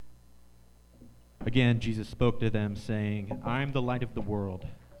Again, Jesus spoke to them, saying, I am the light of the world.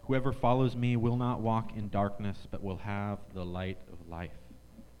 Whoever follows me will not walk in darkness, but will have the light of life.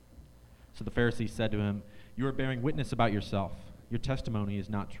 So the Pharisees said to him, You are bearing witness about yourself. Your testimony is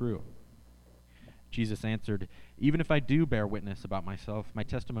not true. Jesus answered, Even if I do bear witness about myself, my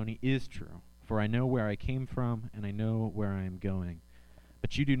testimony is true, for I know where I came from, and I know where I am going.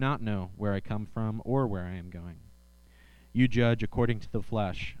 But you do not know where I come from or where I am going. You judge according to the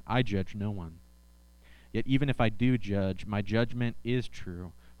flesh. I judge no one. Yet even if I do judge, my judgment is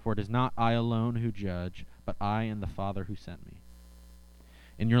true, for it is not I alone who judge, but I and the Father who sent me.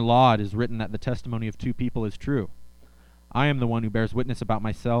 In your law it is written that the testimony of two people is true. I am the one who bears witness about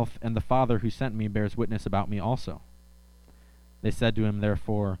myself, and the Father who sent me bears witness about me also. They said to him,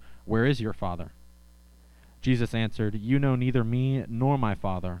 therefore, Where is your Father? Jesus answered, You know neither me nor my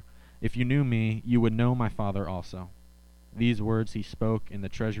Father. If you knew me, you would know my Father also. These words he spoke in the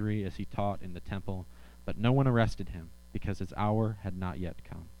treasury as he taught in the temple, but no one arrested him, because his hour had not yet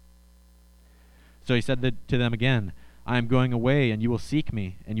come. So he said to them again, I am going away, and you will seek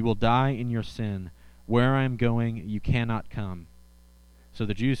me, and you will die in your sin. Where I am going, you cannot come. So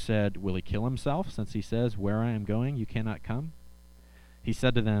the Jews said, Will he kill himself, since he says, Where I am going, you cannot come? He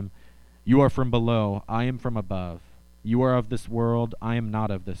said to them, You are from below, I am from above. You are of this world, I am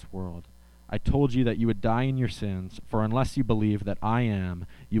not of this world. I told you that you would die in your sins, for unless you believe that I am,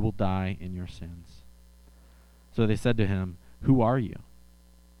 you will die in your sins. So they said to him, Who are you?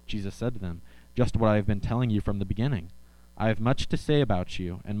 Jesus said to them, Just what I have been telling you from the beginning. I have much to say about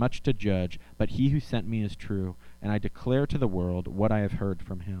you, and much to judge, but he who sent me is true, and I declare to the world what I have heard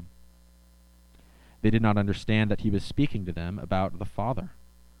from him. They did not understand that he was speaking to them about the Father.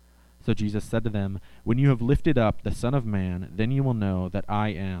 So Jesus said to them, When you have lifted up the Son of Man, then you will know that I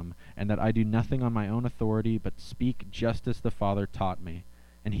am, and that I do nothing on my own authority, but speak just as the Father taught me.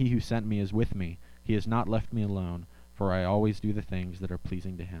 And he who sent me is with me. He has not left me alone, for I always do the things that are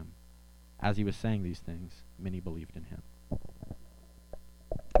pleasing to him. As he was saying these things, many believed in him.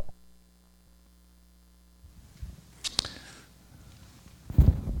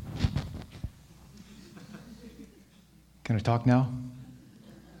 Can I talk now?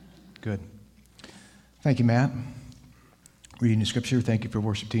 Good. Thank you, Matt. Reading the scripture. Thank you for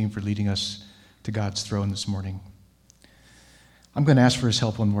worship team for leading us to God's throne this morning. I'm going to ask for his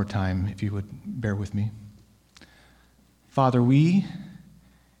help one more time, if you would bear with me. Father, we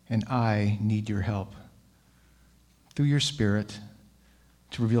and I need your help through your Spirit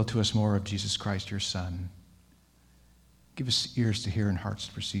to reveal to us more of Jesus Christ, your Son. Give us ears to hear and hearts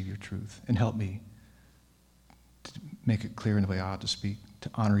to perceive your truth, and help me to make it clear in the way I ought to speak, to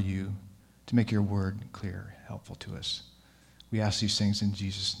honor you, to make your word clear, helpful to us. We ask these things in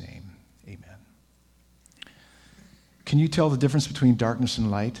Jesus' name. Amen. Can you tell the difference between darkness and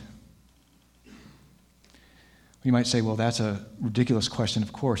light? You might say, well, that's a ridiculous question.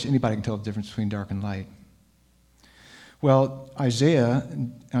 Of course, anybody can tell the difference between dark and light. Well, Isaiah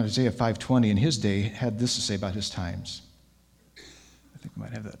 5:20 in his day had this to say about his times. I think we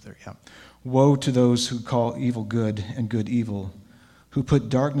might have that there, yeah. Woe to those who call evil good and good evil, who put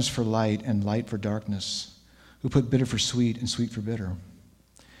darkness for light and light for darkness, who put bitter for sweet and sweet for bitter.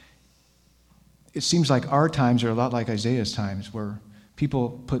 It seems like our times are a lot like Isaiah's times, where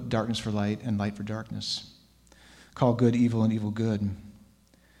people put darkness for light and light for darkness, call good evil and evil good.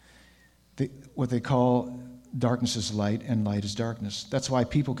 What they call darkness is light and light is darkness. That's why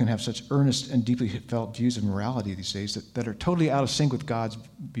people can have such earnest and deeply felt views of morality these days that are totally out of sync with God's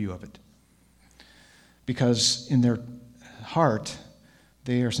view of it. Because in their heart,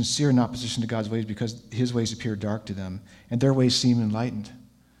 they are sincere in opposition to God's ways because his ways appear dark to them, and their ways seem enlightened.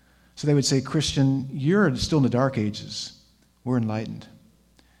 So they would say, Christian, you're still in the dark ages. We're enlightened.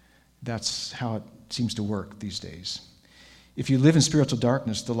 That's how it seems to work these days. If you live in spiritual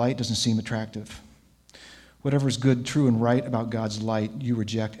darkness, the light doesn't seem attractive. Whatever is good, true, and right about God's light, you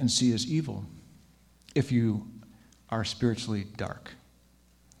reject and see as evil if you are spiritually dark.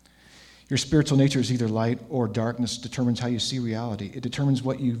 Your spiritual nature is either light or darkness, determines how you see reality. It determines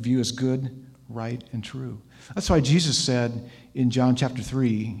what you view as good, right, and true. That's why Jesus said in John chapter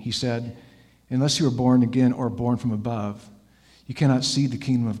 3, he said, unless you are born again or born from above, you cannot see the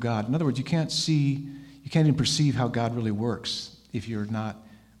kingdom of God. In other words, you can't even perceive how God really works if you're not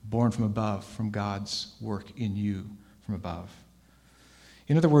born from above, from God's work in you from above.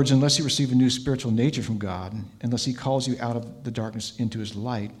 In other words, unless you receive a new spiritual nature from God, unless he calls you out of the darkness into his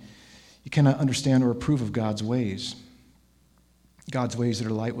light, you cannot understand or approve of God's ways. God's ways that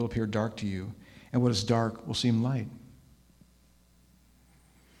are light will appear dark to you, and what is dark will seem light.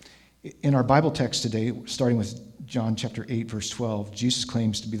 In our Bible text today, starting with John chapter 8, verse 12, Jesus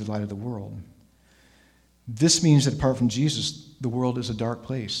claims to be the light of the world. This means that apart from Jesus, the world is a dark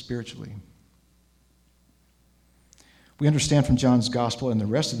place spiritually. We understand from John's gospel and the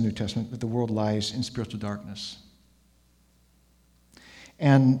rest of the New Testament that the world lies in spiritual darkness.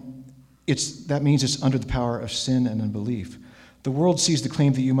 And that means it's under the power of sin and unbelief. The world sees the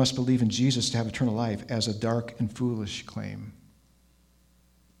claim that you must believe in Jesus to have eternal life as a dark and foolish claim.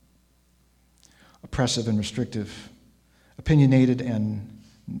 Oppressive and restrictive, opinionated and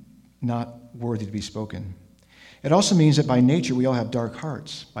not worthy to be spoken. It also means that by nature we all have dark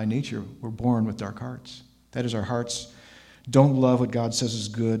hearts. By nature we're born with dark hearts. That is, our hearts don't love what God says is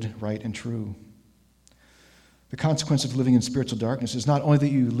good, right, and true. The consequence of living in spiritual darkness is not only that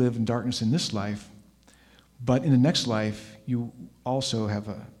you live in darkness in this life, but in the next life you also have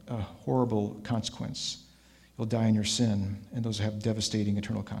a horrible consequence. You'll die in your sin, and those have devastating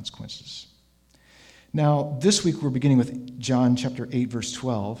eternal consequences. Now, this week we're beginning with John chapter 8, verse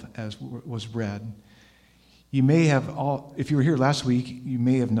 12, as was read. You may have if you were here last week, you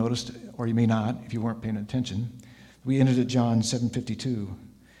may have noticed, or you may not, if you weren't paying attention, we ended at John 7:52.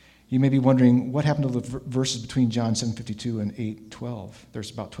 You may be wondering, what happened to the verses between John 7:52 and 8:12?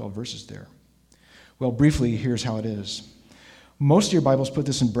 There's about 12 verses there. Well, briefly, here's how it is. Most of your Bibles put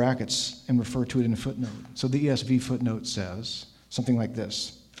this in brackets and refer to it in a footnote. So the ESV footnote says something like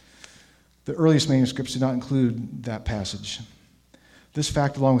this. The earliest manuscripts do not include that passage. This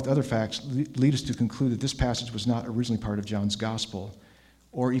fact, along with other facts, lead us to conclude that this passage was not originally part of John's gospel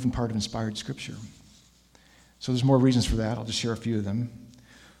or even part of inspired scripture. So there's more reasons for that. I'll just share a few of them.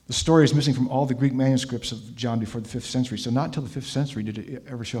 The story is missing from all the Greek manuscripts of John before the 5th century. So not until the 5th century did it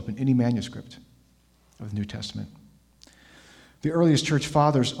ever show up in any manuscript of the New Testament. The earliest church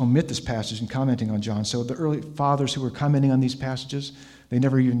fathers omit this passage in commenting on John. So the early fathers who were commenting on these passages, they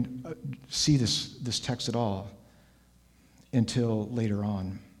never even see this text at all until later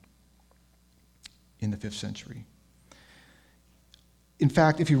on in the 5th century. In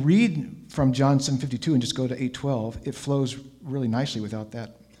fact, if you read from John 7:52 and just go to 8:12, it flows really nicely without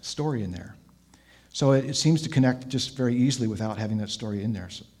that story in there. So it seems to connect just very easily without having that story in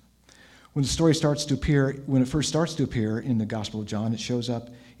there. So when it first starts to appear in the Gospel of John, it shows up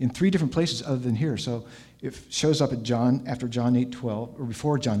in 3 different places other than here. So it shows up after John 8:12, or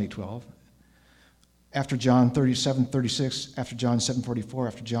before John 8:12, after John 37:36, after John 7:44,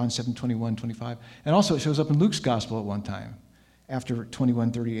 after John 7:21-25, and also it shows up in Luke's Gospel at one time, after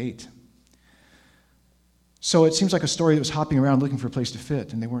 21:38. So it seems like a story that was hopping around looking for a place to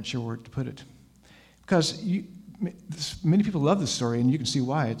fit, and they weren't sure where to put it. Because many people love this story, and you can see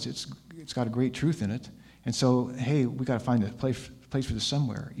why. It's got a great truth in it. And so, hey, we got to find a place for this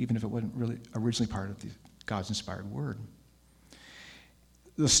somewhere, even if it wasn't really originally part of God's inspired word.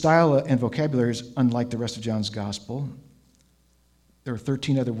 The style and vocabulary is unlike the rest of John's gospel. There are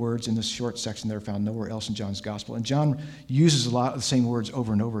 13 other words in this short section that are found nowhere else in John's gospel. And John uses a lot of the same words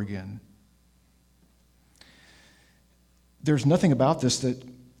over and over again. There's nothing about this that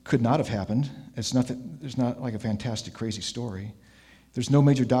could not have happened. There's not like a fantastic, crazy story. There's no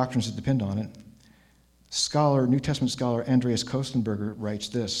major doctrines that depend on it. New Testament scholar Andreas Kostenberger writes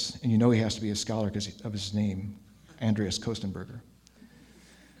this, and you know he has to be a scholar because of his name, Andreas Kostenberger.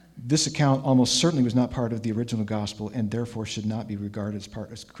 This account almost certainly was not part of the original gospel and therefore should not be regarded as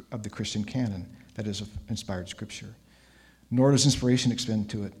part of the Christian canon, that is, of inspired scripture. Nor does inspiration extend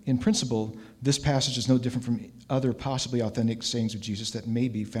to it. In principle, this passage is no different from other possibly authentic sayings of Jesus that may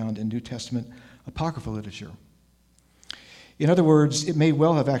be found in New Testament apocryphal literature. In other words, it may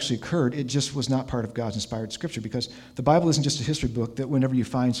well have actually occurred, it just was not part of God's inspired scripture, because the Bible isn't just a history book that whenever you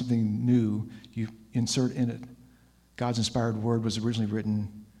find something new, you insert in it. God's inspired word was originally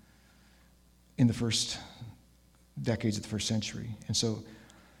written in the first decades of the first century. And so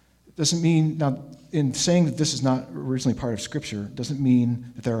it doesn't mean, now, in saying that this is not originally part of Scripture, doesn't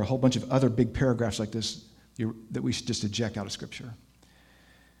mean that there are a whole bunch of other big paragraphs like this that we should just eject out of Scripture.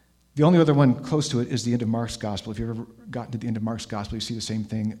 The only other one close to it is the end of Mark's Gospel. If you've ever gotten to the end of Mark's Gospel, you see the same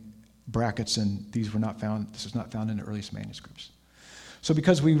thing, brackets, and this is not found in the earliest manuscripts. So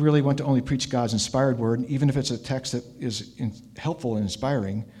because we really want to only preach God's inspired word, even if it's a text that is helpful and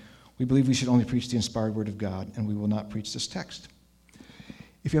inspiring, we believe we should only preach the inspired word of God, and we will not preach this text.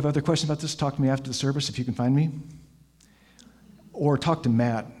 If you have other questions about this, talk to me after the service if you can find me. Or talk to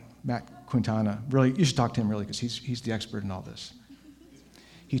Matt Quintana. Really, you should talk to him really because he's the expert in all this.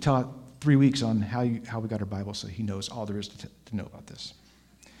 He taught 3 weeks on how we got our Bible, so he knows all there is to know about this.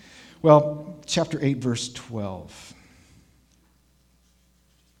 Well, chapter 8, verse 12.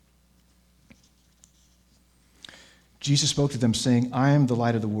 Jesus spoke to them, saying, I am the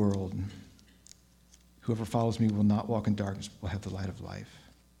light of the world. Whoever follows me will not walk in darkness, but will have the light of life.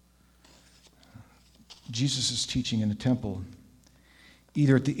 Jesus' teaching in the temple,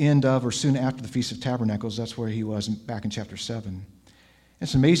 either at the end of or soon after the Feast of Tabernacles. That's where he was back in chapter 7.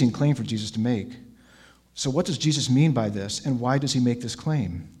 It's an amazing claim for Jesus to make. So what does Jesus mean by this, and why does he make this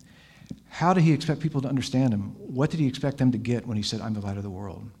claim? How did he expect people to understand him? What did he expect them to get when he said, I'm the light of the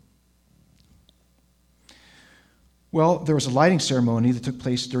world? Well, there was a lighting ceremony that took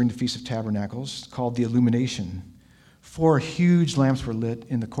place during the Feast of Tabernacles called the Illumination. 4 huge lamps were lit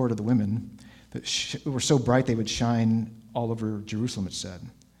in the court of the women that were so bright they would shine all over Jerusalem, it said.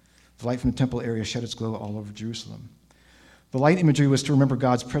 The light from the temple area shed its glow all over Jerusalem. The light imagery was to remember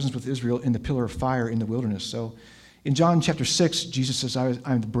God's presence with Israel in the pillar of fire in the wilderness. So in John chapter 6, Jesus says,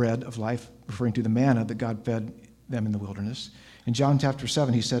 I'm the bread of life, referring to the manna that God fed them in the wilderness. In John chapter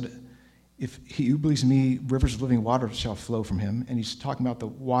 7, he said, if he who believes in me, rivers of living water shall flow from him. And he's talking about the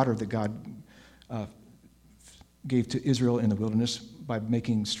water that God gave to Israel in the wilderness by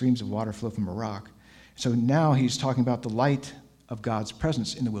making streams of water flow from a rock. So now he's talking about the light of God's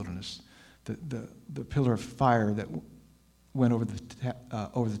presence in the wilderness, the pillar of fire that went over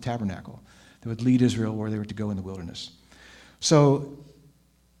the tabernacle that would lead Israel where they were to go in the wilderness. So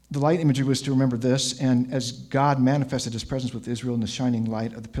the light imagery was to remember this, and as God manifested his presence with Israel in the shining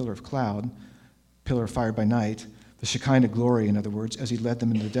light of the pillar of cloud, pillar of fire by night, the Shekinah glory, in other words, as he led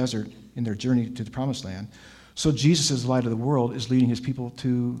them into the desert in their journey to the promised land. So Jesus, as the light of the world, is leading his people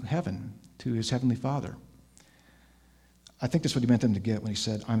to heaven, to his heavenly Father. I think that's what he meant them to get when he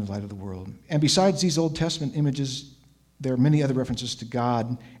said, I'm the light of the world. And besides these Old Testament images, there are many other references to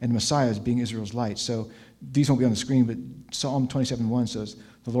God and the Messiah as being Israel's light. So these won't be on the screen, but Psalm 27:1 says,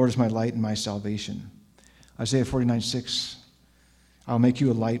 the Lord is my light and my salvation. Isaiah 49:6, I'll make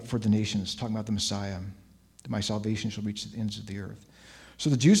you a light for the nations, talking about the Messiah. My salvation shall reach the ends of the earth. So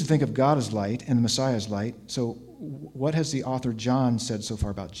the Jews would think of God as light and the Messiah as light. So what has the author John said so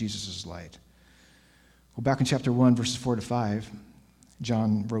far about Jesus' light? Well, back in chapter 1, verses 4-5,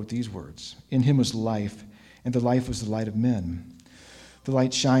 John wrote these words, in him was life, and the life was the light of men. The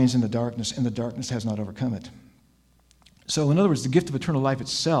light shines in the darkness, and the darkness has not overcome it. So in other words, the gift of eternal life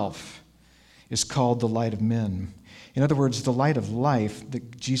itself is called the light of men. In other words, the light of life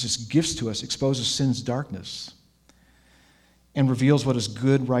that Jesus gives to us exposes sin's darkness and reveals what is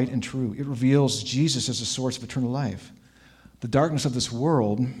good, right, and true. It reveals Jesus as the source of eternal life. The darkness of this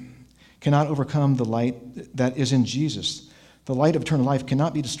world cannot overcome the light that is in Jesus. The light of eternal life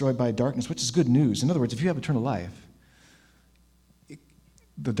cannot be destroyed by darkness, which is good news. In other words, if you have eternal life,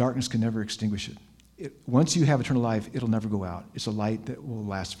 the darkness can never extinguish it. Once you have eternal life, it'll never go out. It's a light that will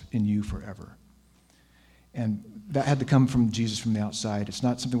last in you forever. And that had to come from Jesus from the outside. It's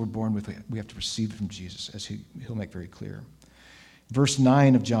not something we're born with. We have to receive it from Jesus, as he'll make very clear. Verse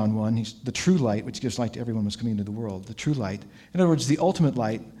 9 of John 1, he's the true light, which gives light to everyone who's coming into the world. The true light. In other words, the ultimate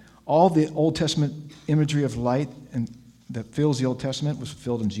light. All the Old Testament imagery of light and that fills the Old Testament was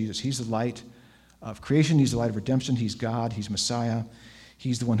fulfilled in Jesus. He's the light of creation. He's the light of redemption. He's God. He's Messiah.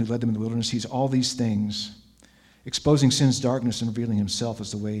 He's the one who led them in the wilderness. He's all these things, exposing sin's darkness and revealing himself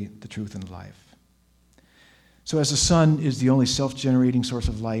as the way, the truth, and the life. So as the sun is the only self-generating source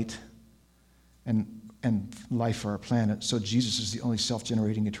of light and life for our planet, so Jesus is the only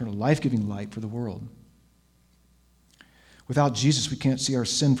self-generating, eternal, life-giving light for the world. Without Jesus, we can't see our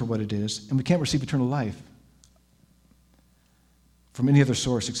sin for what it is, and we can't receive eternal life from any other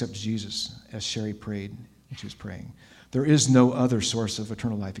source except Jesus, as Sherry prayed when she was praying. There is no other source of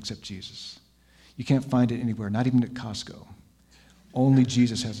eternal life except Jesus. You can't find it anywhere, not even at Costco. Only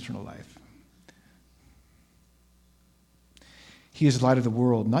Jesus has eternal life. He is the light of the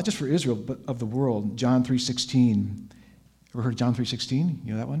world, not just for Israel, but of the world. John 3:16. Ever heard of John 3:16?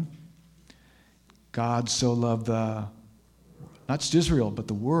 You know that one? God so loved not just Israel, but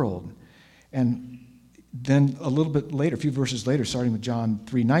the world. And then a little bit later, a few verses later, starting with John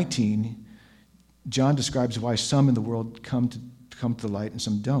 3:19, John describes why some in the world come to the light and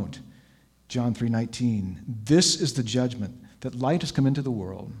some don't. John 3:19, this is the judgment, that light has come into the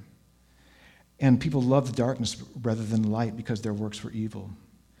world, and people love the darkness rather than the light because their works were evil.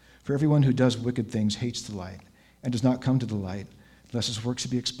 For everyone who does wicked things hates the light and does not come to the light, lest his works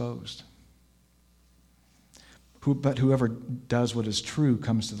should be exposed. But whoever does what is true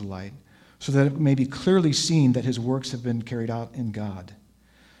comes to the light, so that it may be clearly seen that his works have been carried out in God.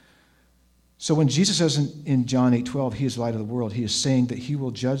 So when Jesus says in John 8:12, he is the light of the world, he is saying that he will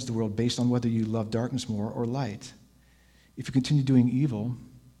judge the world based on whether you love darkness more or light. If you continue doing evil,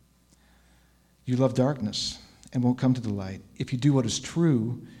 you love darkness and won't come to the light. If you do what is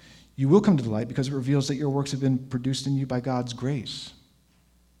true, you will come to the light because it reveals that your works have been produced in you by God's grace.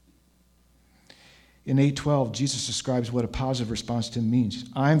 In 8:12, Jesus describes what a positive response to him means.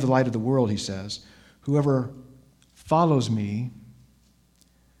 I am the light of the world, he says. Whoever follows me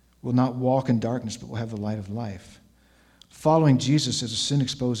will not walk in darkness, but will have the light of life. Following Jesus as a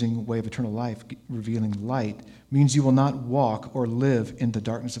sin-exposing way of eternal life, revealing light, means you will not walk or live in the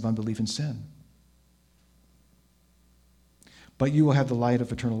darkness of unbelief and sin. But you will have the light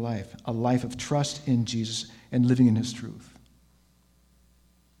of eternal life, a life of trust in Jesus and living in his truth.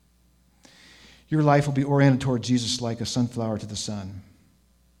 Your life will be oriented toward Jesus like a sunflower to the sun.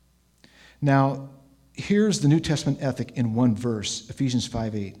 Now, here's the New Testament ethic in one verse, Ephesians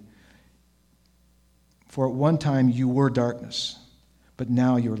 5:8. For at one time you were darkness, but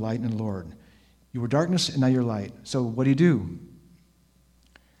now you are light in the Lord. You were darkness, and now you're light. So what do?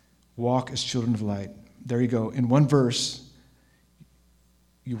 Walk as children of light. There you go. In one verse,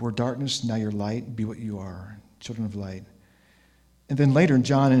 you were darkness, now you're light. Be what you are, children of light. And then later in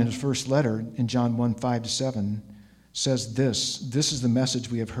John, in his first letter, in John 1:5-7, says this: This is the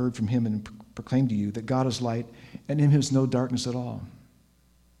message we have heard from him and proclaimed to you, that God is light, and in him is no darkness at all.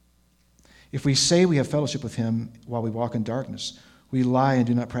 If we say we have fellowship with him while we walk in darkness, we lie and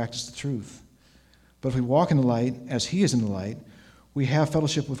do not practice the truth. But if we walk in the light, as he is in the light, we have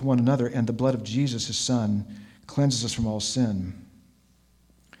fellowship with one another, and the blood of Jesus, his Son, cleanses us from all sin.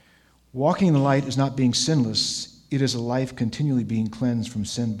 Walking in the light is not being sinless. It is a life continually being cleansed from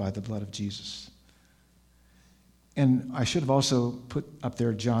sin by the blood of Jesus. And I should have also put up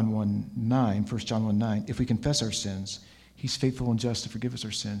there John 1:9, 1 John 1:9. If we confess our sins, he's faithful and just to forgive us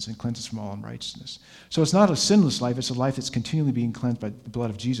our sins and cleanse us from all unrighteousness. So it's not a sinless life. It's a life that's continually being cleansed by the blood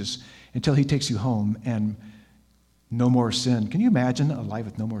of Jesus until he takes you home and no more sin. Can you imagine a life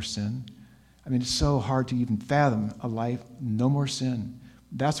with no more sin? I mean, it's so hard to even fathom a life, no more sin.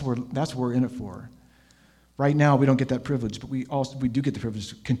 That's what we're in it for. Right now, we don't get that privilege, but we do get the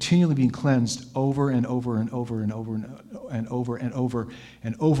privilege of continually being cleansed over and over and over and over and over and over and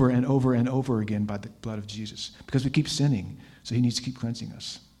over and over and over again by the blood of Jesus. Because we keep sinning, so he needs to keep cleansing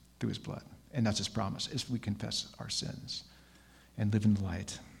us through his blood. And that's his promise, is we confess our sins and live in the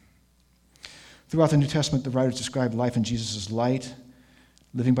light. Throughout the New Testament, the writers describe life in Jesus as light,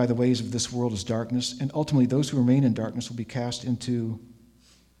 living by the ways of this world as darkness, and ultimately those who remain in darkness will be cast into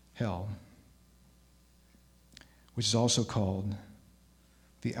hell, which is also called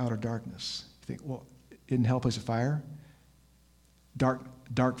the outer darkness. You think, well, isn't hell a place of fire?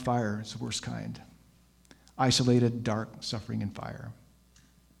 Dark fire is the worst kind. Isolated, dark, suffering, and fire.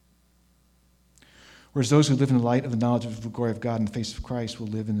 Whereas those who live in the light of the knowledge of the glory of God in the face of Christ will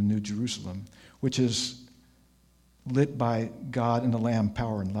live in the New Jerusalem, which is lit by God and the Lamb,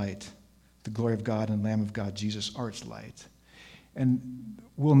 power and light. The glory of God and the Lamb of God, Jesus, are its light. And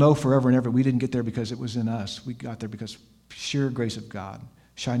we'll know forever and ever we didn't get there because it was in us. We got there because sheer grace of God,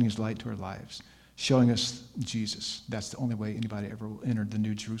 shining his light to our lives, showing us Jesus. That's the only way anybody ever will enter the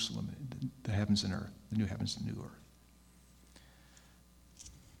New Jerusalem, the heavens and earth, the new heavens and new earth.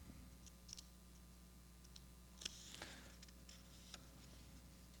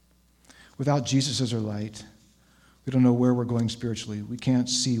 Without Jesus as our light, we don't know where we're going spiritually. We can't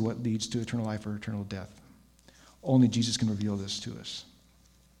see what leads to eternal life or eternal death. Only Jesus can reveal this to us.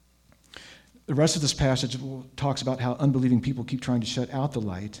 The rest of this passage talks about how unbelieving people keep trying to shut out the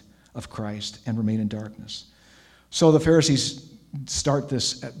light of Christ and remain in darkness. So the Pharisees start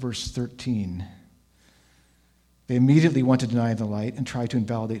this at verse 13. They immediately want to deny the light and try to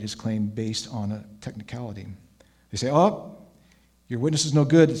invalidate his claim based on a technicality. They say, oh, your witness is no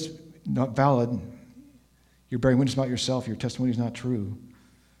good, it's not valid. You're bearing witness about yourself, your testimony is not true.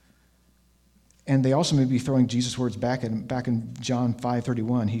 And they also may be throwing Jesus' words back at him. Back in John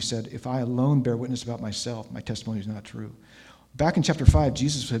 5:31, he said, if I alone bear witness about myself, my testimony is not true. Back in chapter 5,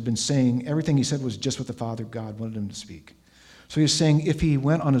 Jesus had been saying everything he said was just what the Father God wanted him to speak. So he was saying if he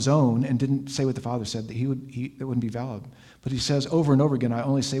went on his own and didn't say what the Father said, that it wouldn't be valid. But he says over and over again, I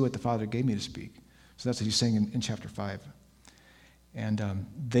only say what the Father gave me to speak. So that's what he's saying in chapter 5. And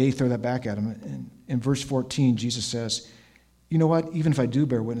they throw that back at him. And in verse 14, Jesus says, you know what? Even if I do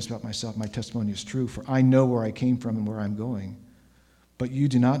bear witness about myself, my testimony is true, for I know where I came from and where I'm going. But you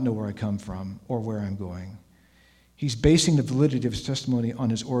do not know where I come from or where I'm going. He's basing the validity of his testimony on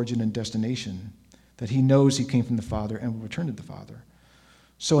his origin and destination, that he knows he came from the Father and will return to the Father.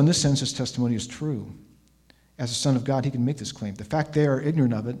 So in this sense, his testimony is true. As a son of God, he can make this claim. The fact they are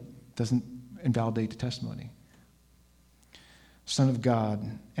ignorant of it doesn't invalidate the testimony. Son of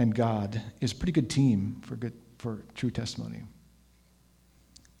God and God is a pretty good team for true testimony.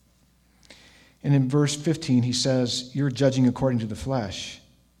 And in verse 15, he says, you're judging according to the flesh.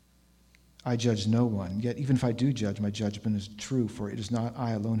 I judge no one. Yet even if I do judge, my judgment is true, for it is not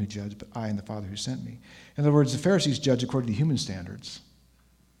I alone who judge, but I and the Father who sent me. In other words, the Pharisees judge according to human standards.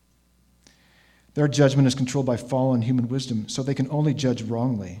 Their judgment is controlled by fallen human wisdom, so they can only judge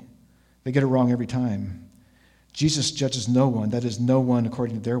wrongly. They get it wrong every time. Jesus judges no one, that is, no one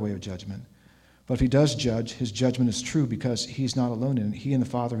according to their way of judgment. But if he does judge, his judgment is true because he's not alone in it. He and the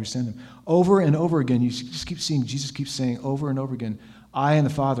Father who sent him. Over and over again, you just keep seeing Jesus keeps saying over and over again, I and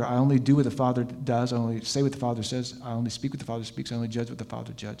the Father, I only do what the Father does, I only say what the Father says, I only speak what the Father speaks, I only judge what the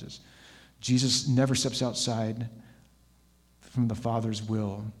Father judges. Jesus never steps outside from the Father's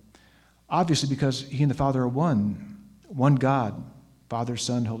will. Obviously, because he and the Father are one God, Father,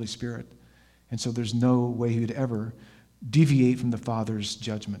 Son, Holy Spirit. And so there's no way he would ever deviate from the Father's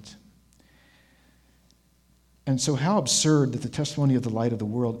judgment. And so how absurd that the testimony of the light of the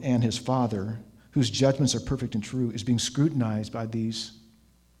world and his Father, whose judgments are perfect and true, is being scrutinized by these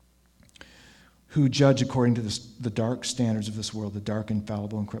who judge according to the dark standards of this world, the dark,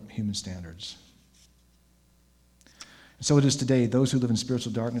 infallible, and corrupt human standards. And so it is today. Those who live in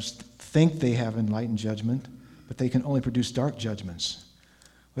spiritual darkness think they have enlightened judgment, but they can only produce dark judgments.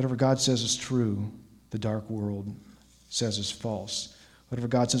 Whatever God says is true, the dark world says is false. Whatever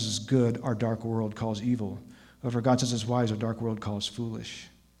God says is good, our dark world calls evil. Whatever God says is wise, our dark world calls foolish.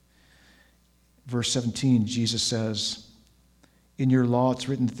 Verse 17, Jesus says, in your law it's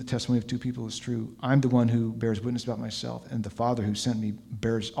written that the testimony of two people is true. I'm the one who bears witness about myself, and the Father who sent me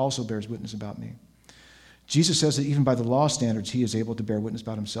also bears witness about me. Jesus says that even by the law standards, he is able to bear witness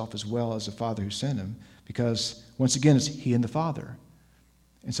about himself as well as the Father who sent him, because, once again, it's he and the Father.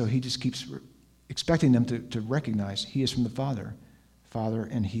 And so he just keeps expecting them to recognize he is from the Father. Father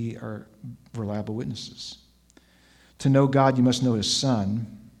and he are reliable witnesses. To know God, you must know his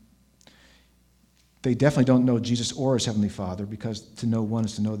Son. They definitely don't know Jesus or his Heavenly Father, because to know one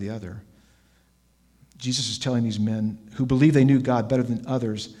is to know the other. Jesus is telling these men who believe they knew God better than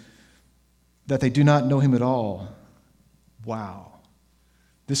others that they do not know him at all. Wow.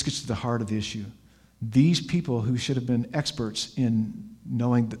 This gets to the heart of the issue. These people who should have been experts in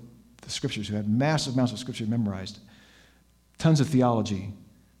knowing the Scriptures, who had massive amounts of Scripture memorized, tons of theology,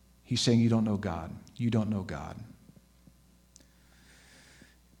 he's saying, you don't know God. You don't know God.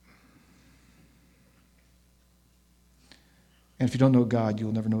 And if you don't know God,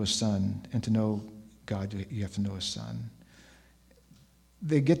 you'll never know his Son. And to know God, you have to know his Son.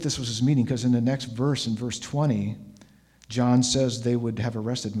 They get this was his meaning because in the next verse, in verse 20, John says they would have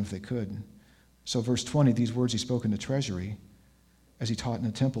arrested him if they could. So verse 20, these words he spoke in the treasury as he taught in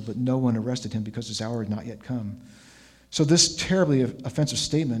the temple, but no one arrested him because his hour had not yet come. So this terribly offensive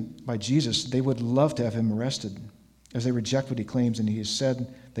statement by Jesus, they would love to have him arrested as they reject what he claims, and he has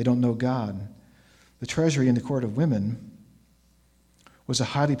said they don't know God. The treasury in the court of women was a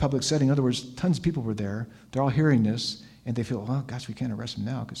highly public setting. In other words, tons of people were there. They're all hearing this, and they feel, oh, gosh, we can't arrest him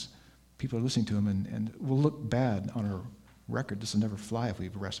now because people are listening to him, and we'll look bad on our record. This will never fly if we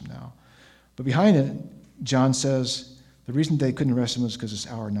arrest him now. But behind it, John says the reason they couldn't arrest him was because his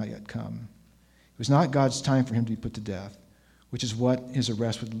hour had not yet come. It was not God's time for him to be put to death, which is what his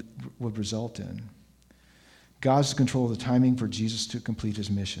arrest would result in. God's in control of the timing for Jesus to complete his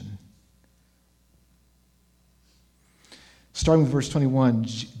mission. Starting with verse 21,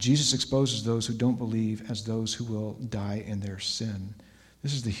 Jesus exposes those who don't believe as those who will die in their sin.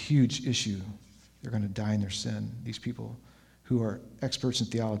 This is the huge issue. They're going to die in their sin. These people who are experts in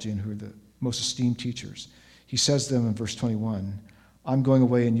theology and who are the most esteemed teachers. He says to them in verse 21, I'm going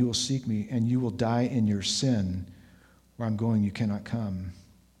away and you will seek me, and you will die in your sin. Where I'm going, you cannot come.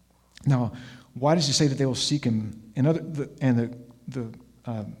 Now, why does he say that they will seek him?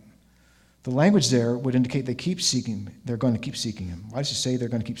 The language there would indicate they keep seeking him. They're going to keep seeking him. Why does he say they're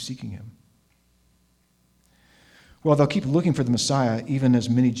going to keep seeking him? Well, they'll keep looking for the Messiah, even as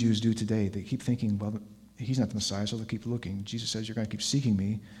many Jews do today. They keep thinking, well, he's not the Messiah, so they'll keep looking. Jesus says, you're going to keep seeking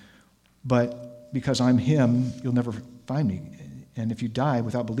me, but because I'm him, you'll never find me. And if you die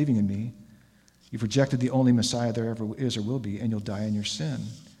without believing in me, you've rejected the only Messiah there ever is or will be, and you'll die in your sin.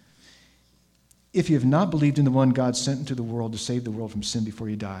 If you have not believed in the one God sent into the world to save the world from sin before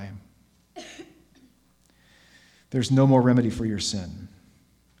you die, there's no more remedy for your sin.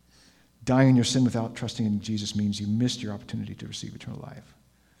 Dying in your sin without trusting in Jesus means you missed your opportunity to receive eternal life.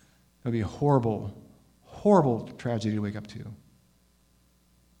 It would be a horrible, horrible tragedy to wake up to. In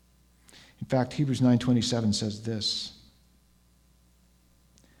fact, Hebrews 9:27 says this: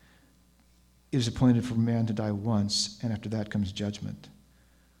 it is appointed for man to die once, and after that comes judgment.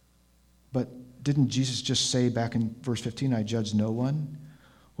 But didn't Jesus just say back in verse 15, I judge no one?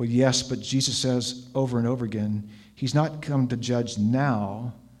 Well, yes, but Jesus says over and over again, he's not come to judge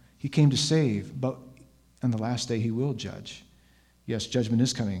now. He came to save, but on the last day he will judge. Yes, judgment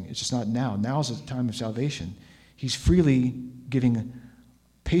is coming. It's just not now. Now is the time of salvation. He's freely giving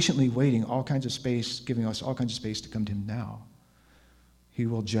patiently waiting all kinds of space, giving us all kinds of space to come to him now. He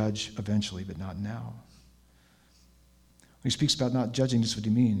will judge eventually, but not now. When he speaks about not judging, this is what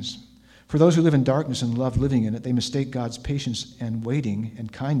he means. For those who live in darkness and love living in it, they mistake God's patience and waiting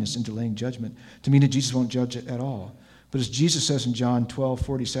and kindness in delaying judgment to mean that Jesus won't judge it at all. But as Jesus says in John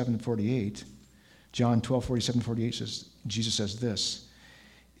 12:47 and 48, John 12:47 and 48 says, Jesus says this,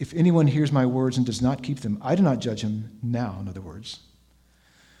 if anyone hears my words and does not keep them, I do not judge him now, in other words.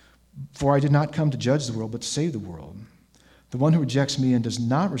 For I did not come to judge the world, but to save the world. The one who rejects me and does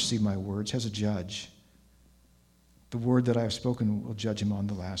not receive my words has a judge. The word that I have spoken will judge him on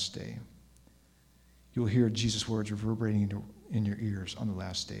the last day. You will hear Jesus' words reverberating in your ears on the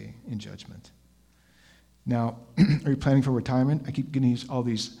last day in judgment. Now, are you planning for retirement? I keep getting all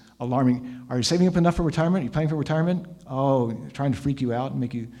these alarming. Are you saving up enough for retirement? Are you planning for retirement? Oh, trying to freak you out and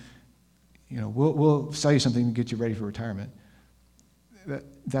make you, we'll sell you something to get you ready for retirement.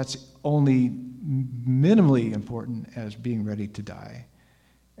 That's only minimally important as being ready to die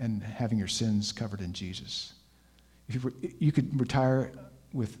and having your sins covered in Jesus. If you could retire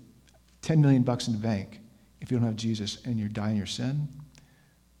with $10 million in the bank if you don't have Jesus and you're dying your sin.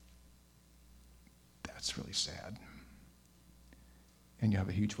 That's really sad. And you have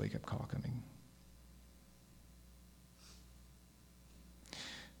a huge wake-up call coming.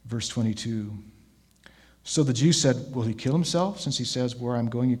 Verse 22. So the Jews said, will he kill himself, since he says, where I'm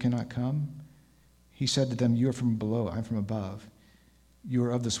going you cannot come? He said to them, you are from below, I'm from above. You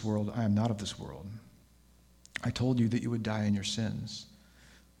are of this world, I am not of this world. I told you that you would die in your sins.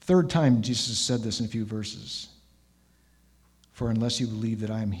 Third time Jesus has said this in a few verses. For unless you believe that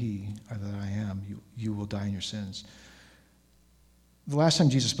I am he, or that I am, you will die in your sins. The last time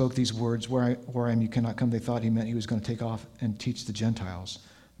Jesus spoke these words, where I am you cannot come, they thought he meant he was going to take off and teach the Gentiles.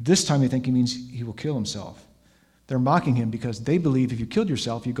 This time they think he means he will kill himself. They're mocking him because they believe if you killed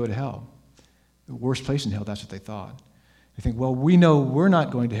yourself, you go to hell. The worst place in hell, that's what they thought. They think, well, we know we're not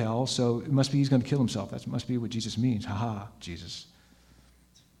going to hell, so it must be he's going to kill himself. That must be what Jesus means. Ha, Jesus.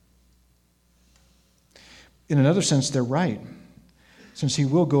 In another sense, they're right, since he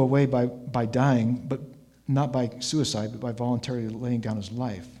will go away by dying, but not by suicide, but by voluntarily laying down his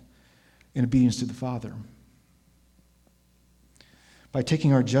life in obedience to the Father. By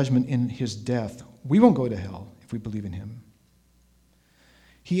taking our judgment in his death, we won't go to hell if we believe in him.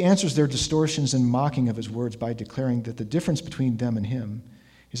 He answers their distortions and mocking of his words by declaring that the difference between them and him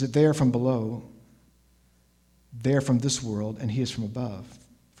is that they are from below, they are from this world, and he is from above,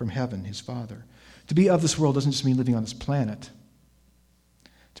 from heaven, his Father. To be of this world doesn't just mean living on this planet.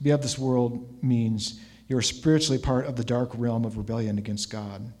 To be of this world means you're spiritually part of the dark realm of rebellion against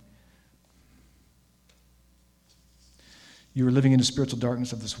God. You are living in the spiritual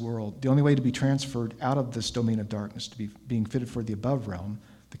darkness of this world. The only way to be transferred out of this domain of darkness, to be being fitted for the above realm,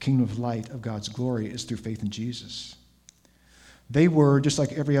 the kingdom of light of God's glory, is through faith in Jesus. They were, just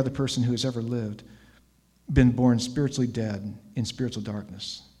like every other person who has ever lived, been born spiritually dead in spiritual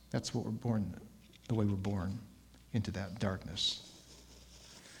darkness. That's what we're born, the way we're born, into that darkness.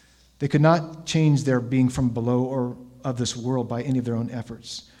 They could not change their being from below or of this world by any of their own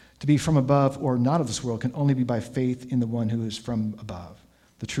efforts. To be from above or not of this world can only be by faith in the one who is from above,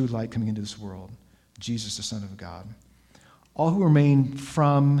 the true light coming into this world, Jesus, the Son of God. All who remain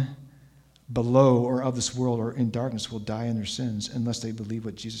from below or of this world or in darkness will die in their sins unless they believe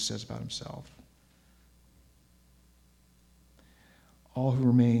what Jesus says about himself. All who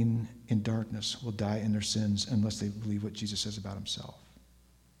remain in darkness will die in their sins unless they believe what Jesus says about himself.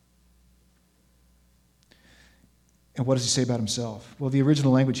 And what does he say about himself? Well, the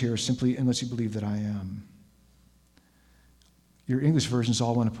original language here is simply, unless you believe that I am. Your English versions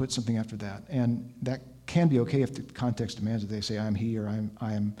all want to put something after that. And that can be okay if the context demands it. They say, I am he, or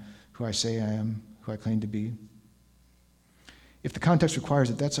I am who I say I am, who I claim to be. If the context requires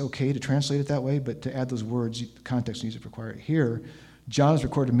it, that's okay to translate it that way, but to add those words, the context needs to require it. Here, John has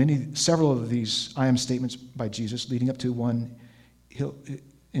recorded several of these I am statements by Jesus, leading up to one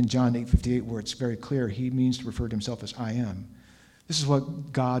in John 8:58, where it's very clear he means to refer to himself as I am. This is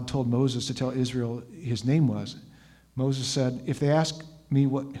what God told Moses to tell Israel his name was. Moses said, if they ask me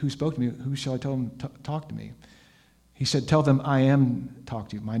who spoke to me, who shall I tell them talk to me? He said, tell them I am talk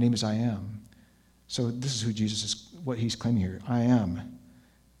to you. My name is I am. So this is who Jesus is, what he's claiming here. I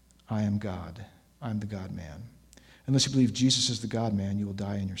am God. I'm the God-man. Unless you believe Jesus is the God-man, you will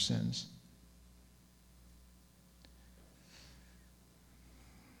die in your sins.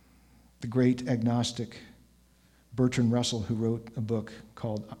 The great agnostic Bertrand Russell, who wrote a book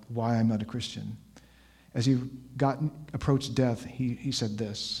called Why I'm Not a Christian, as he approached death, he said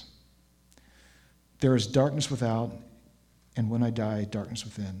this: there is darkness without and when I die, darkness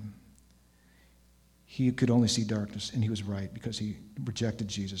within. He could only see darkness, and he was right because he rejected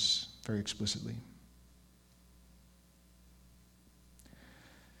Jesus very explicitly.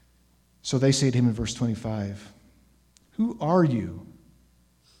 So they say to him in verse 25, "Who are you?"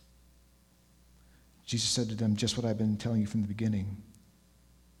 Jesus said to them, "Just what I've been telling you from the beginning."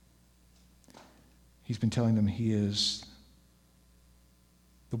 He's been telling them he is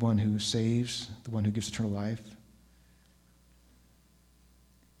the one who saves, the one who gives eternal life.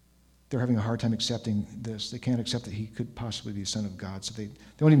 They're having a hard time accepting this. They can't accept that he could possibly be the Son of God. So they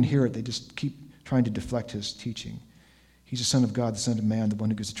don't even hear it. They just keep trying to deflect his teaching. He's the Son of God, the Son of Man, the one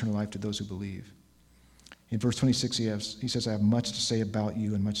who gives eternal life to those who believe. In verse 26, he says, "I have much to say about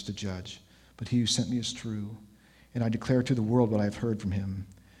you and much to judge, but he who sent me is true, and I declare to the world what I have heard from him."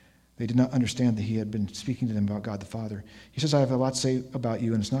 They did not understand that he had been speaking to them about God the Father. He says, "I have a lot to say about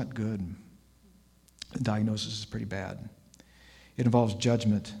you, and it's not good." The diagnosis is pretty bad. It involves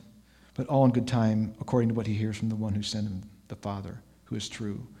judgment, but all in good time, according to what he hears from the one who sent him, the Father, who is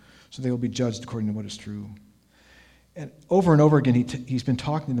true. So they will be judged according to what is true. And over again, he's been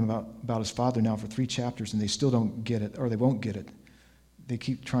talking to them about his Father now for 3 chapters, and they still don't get it, or they won't get it. They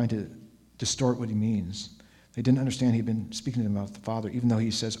keep trying to distort what he means. They didn't understand he'd been speaking to them about the Father, even though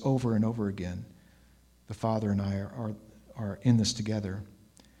he says over and over again, the Father and I are in this together.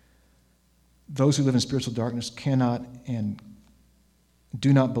 Those who live in spiritual darkness cannot and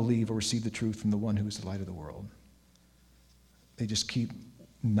do not believe or receive the truth from the one who is the light of the world. They just keep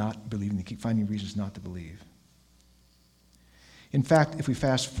not believing. They keep finding reasons not to believe. In fact, if we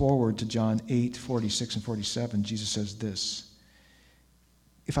fast forward to John 8, 46 and 47, Jesus says this,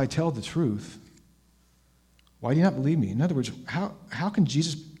 "If I tell the truth, why do you not believe me?" In other words, how can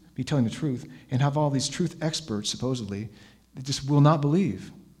Jesus be telling the truth and have all these truth experts, supposedly, that just will not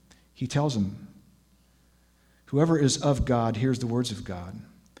believe? He tells them, "Whoever is of God hears the words of God.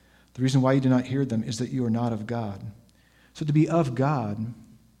 The reason why you do not hear them is that you are not of God." So to be of God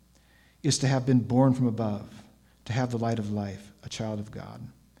is to have been born from above, to have the light of life, a child of God.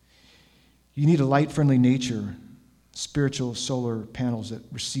 You need a light-friendly nature, spiritual solar panels that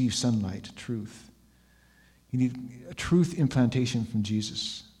receive sunlight, truth. You need a truth implantation from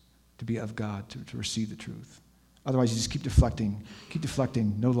Jesus to be of God, to receive the truth. Otherwise, you just keep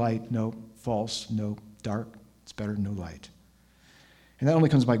deflecting, no light, no false, no dark. It's better than no light. And that only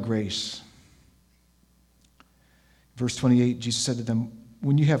comes by grace. Verse 28, Jesus said to them,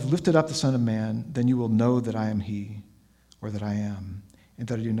 "When you have lifted up the Son of Man, then you will know that I am he, or that I am, and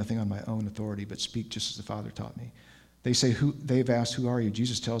that I do nothing on my own authority, but speak just as the Father taught me." They've asked, "Who are you?"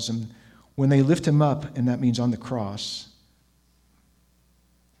 Jesus tells them, when they lift him up, and that means on the cross,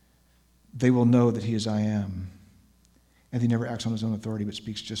 they will know that he is I am. And he never acts on his own authority, but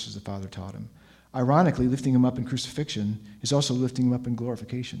speaks just as the Father taught him. Ironically, lifting him up in crucifixion is also lifting him up in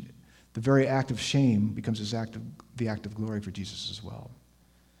glorification. The very act of shame becomes the act of glory for Jesus as well.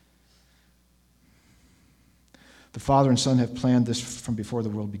 The Father and Son have planned this from before the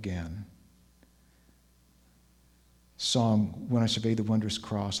world began. Song, "When I surveyed the wondrous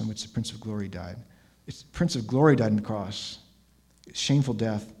cross on which the Prince of Glory died." The Prince of Glory died on the cross. It's shameful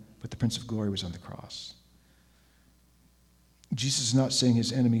death, but the Prince of Glory was on the cross. Jesus is not saying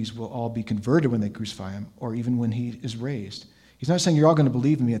his enemies will all be converted when they crucify him, or even when he is raised. He's not saying you're all going to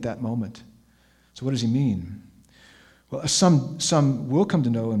believe in me at that moment. So what does he mean? Well, some will come to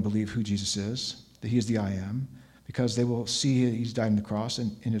know and believe who Jesus is, that he is the I am, because they will see he's died on the cross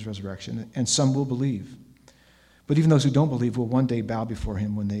and in his resurrection, and some will believe. But even those who don't believe will one day bow before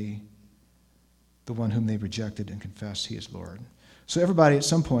him when the one whom they rejected and confess he is Lord. So everybody at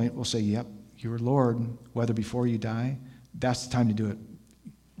some point will say, "Yep, you're Lord," whether before you die. That's the time to do it.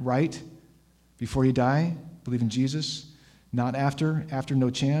 Right? Before you die, believe in Jesus. Not after. After, no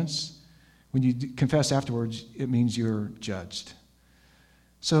chance. When you confess afterwards, it means you're judged.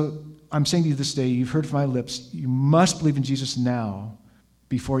 So I'm saying to you this day, you've heard from my lips, you must believe in Jesus now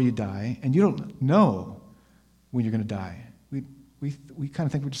before you die, and you don't know when you're going to die. We kind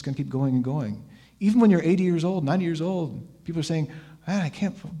of think we're just going to keep going and going. Even when you're 80 years old, 90 years old, people are saying, "Man, I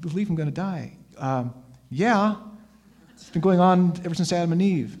can't believe I'm going to die." Yeah, it's been going on ever since Adam and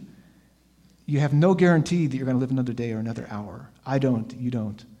Eve. You have no guarantee that you're going to live another day or another hour. I don't, you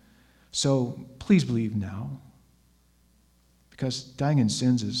don't. So please believe now, because dying in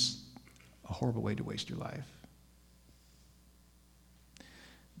sins is a horrible way to waste your life.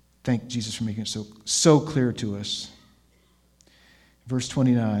 Thank Jesus for making it so clear to us. Verse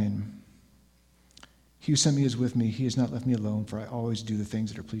 29, "He who sent me is with me. He has not left me alone, for I always do the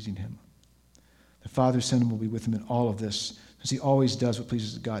things that are pleasing him. The Father sent him will be with him in all of this, since he always does what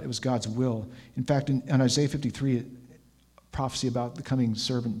pleases God." It was God's will. In fact, in Isaiah 53, prophecy about the coming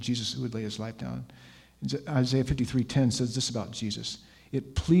servant Jesus who would lay his life down. Isaiah 53:10 says this about Jesus.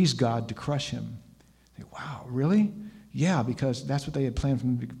 It pleased God to crush him. Wow, really? Yeah, because that's what they had planned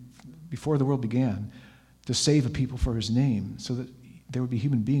from before the world began, to save a people for his name, so that there would be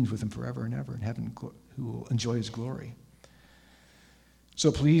human beings with him forever and ever in heaven who will enjoy his glory. So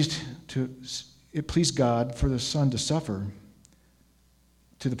it pleased God for the Son to suffer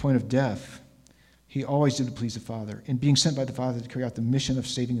to the point of death. He always did please the Father. And being sent by the Father to carry out the mission of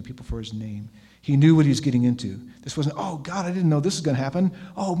saving the people for his name, he knew what he was getting into. This wasn't, oh, God, I didn't know this was going to happen.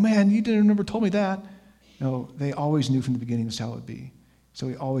 Oh, man, you didn't never told me that. No, they always knew from the beginning this is how it would be. So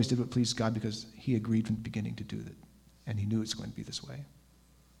he always did what pleased God because he agreed from the beginning to do it. And he knew it's going to be this way.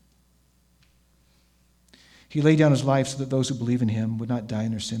 He laid down his life so that those who believe in him would not die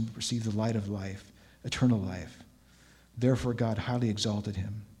in their sin, but receive the light of life, eternal life. Therefore, God highly exalted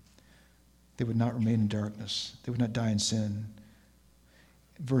him. They would not remain in darkness. They would not die in sin.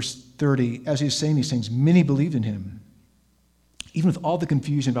 Verse 30, as he was saying these things, many believed in him. Even with all the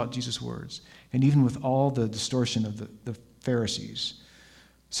confusion about Jesus' words, and even with all the distortion of the Pharisees,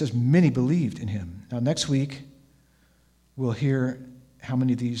 it says many believed in him. Now, next week, we'll hear how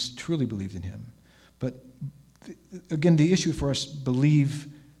many of these truly believed in him. But again, the issue for us, believe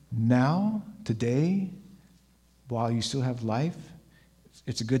now, today, while you still have life.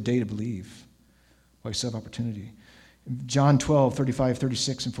 It's a good day to believe while you still have opportunity. John 12, 35,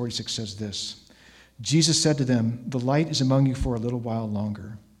 36, and 46 says this. Jesus said to them, the light is among you for a little while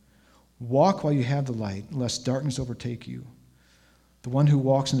longer. Walk while you have the light, lest darkness overtake you. The one who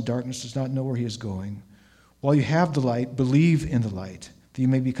walks in the darkness does not know where he is going. While you have the light, believe in the light, that you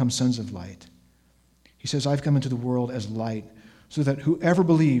may become sons of light. He says, I've come into the world as light, so that whoever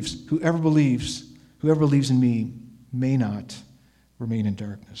believes in me may not remain in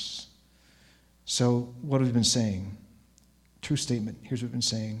darkness. So what have we been saying? True statement. Here's what we've been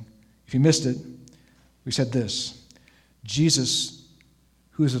saying. If you missed it, we said this. Jesus,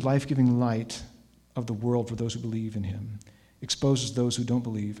 who is the life-giving light of the world for those who believe in him, exposes those who don't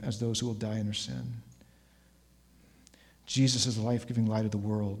believe as those who will die in their sin. Jesus is the life-giving light of the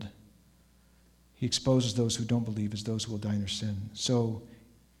world. He exposes those who don't believe as those who will die in their sin. So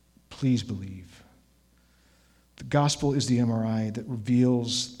please believe. The gospel is the MRI that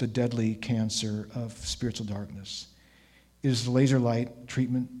reveals the deadly cancer of spiritual darkness. It is the laser light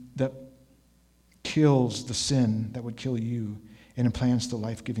treatment that kills the sin that would kill you and implants the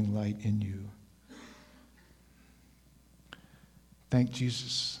life-giving light in you. Thank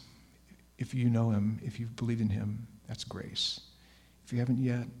Jesus. If you know him, if you've believed in him, that's grace. If you haven't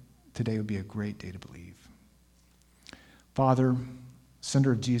yet, today would be a great day to believe. Father,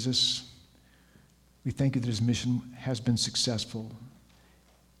 sender of Jesus, we thank you that his mission has been successful.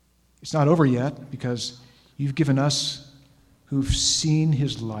 It's not over yet because you've given us who've seen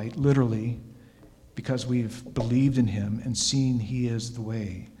his light, literally, because we've believed in him and seen he is the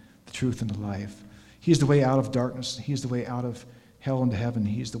way, the truth, and the life. He is the way out of darkness. He is the way out of hell into heaven.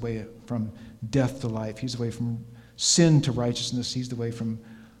 He is the way from death to life. He's the way from sin to righteousness. He's the way from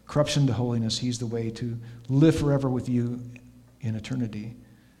corruption to holiness. He's the way to live forever with you in eternity.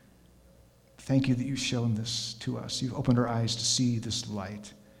 Thank you that you've shown this to us. You've opened our eyes to see this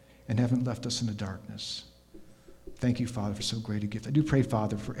light and haven't left us in the darkness. Thank you, Father, for so great a gift. I do pray,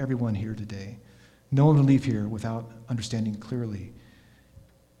 Father, for everyone here today. No one will leave here without understanding clearly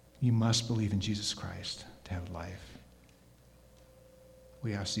you must believe in Jesus Christ to have life.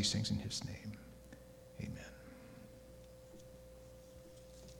 We ask these things in his name. Amen.